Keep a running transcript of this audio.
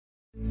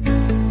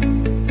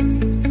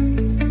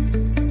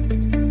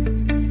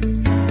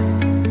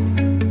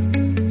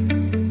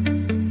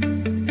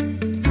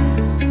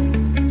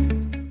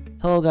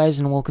Hello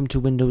guys and welcome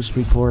to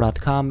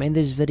windowsreport.com. In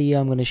this video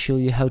I'm going to show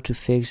you how to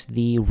fix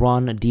the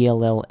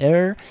RunDLL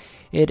error.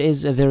 It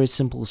is a very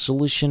simple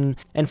solution,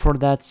 and for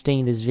that stay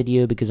in this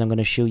video because I'm going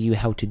to show you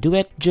how to do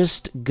it.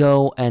 Just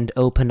go and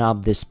open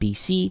up this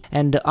PC,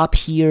 and up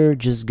here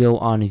just go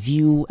on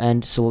view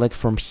and select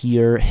from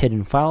here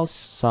hidden files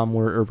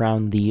somewhere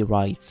around the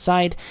right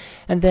side,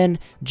 and then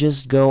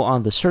just go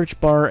on the search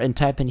bar and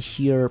type in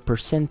here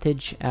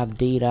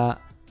 %appdata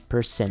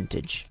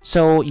 %.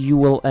 So you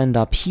will end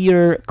up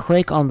here,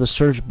 click on the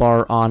search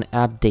bar on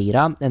app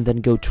data and then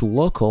go to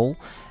local,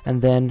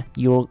 and then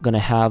you're gonna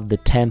have the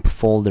temp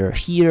folder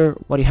here.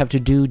 What you have to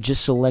do,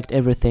 just select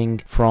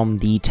everything from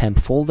the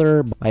temp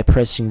folder by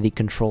pressing the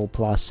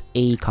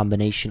Ctrl+A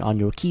combination on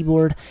your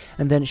keyboard,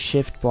 and then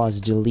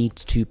Shift+Delete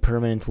to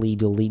permanently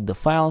delete the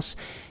files.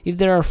 If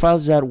there are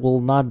files that will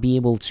not be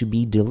able to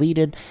be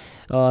deleted,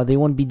 they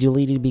won't be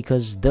deleted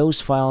because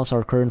those files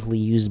are currently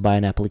used by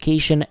an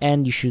application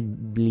and you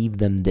should leave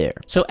them there.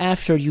 So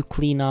after you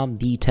clean up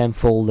the temp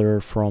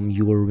folder from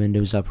your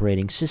Windows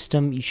operating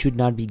system, you should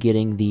not be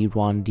getting the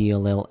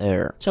RunDLL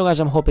error. So guys,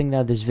 I'm hoping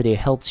that this video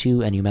helps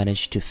you and you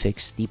managed to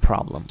fix the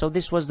problem. So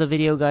this was the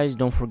video guys.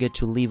 Don't forget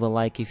to leave a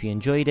like if you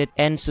enjoyed it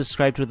and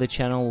subscribe to the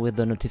channel with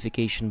the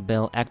notification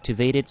bell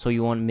activated so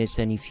you won't miss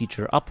any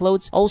future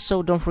uploads.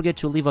 Also, don't forget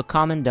to leave a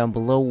comment down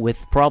below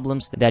with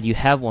problems that you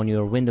have on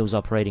your Windows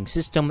operating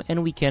system,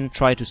 and we can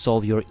try to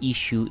solve your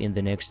issue in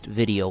the next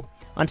video.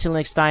 Until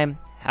next time,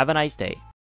 have a nice day.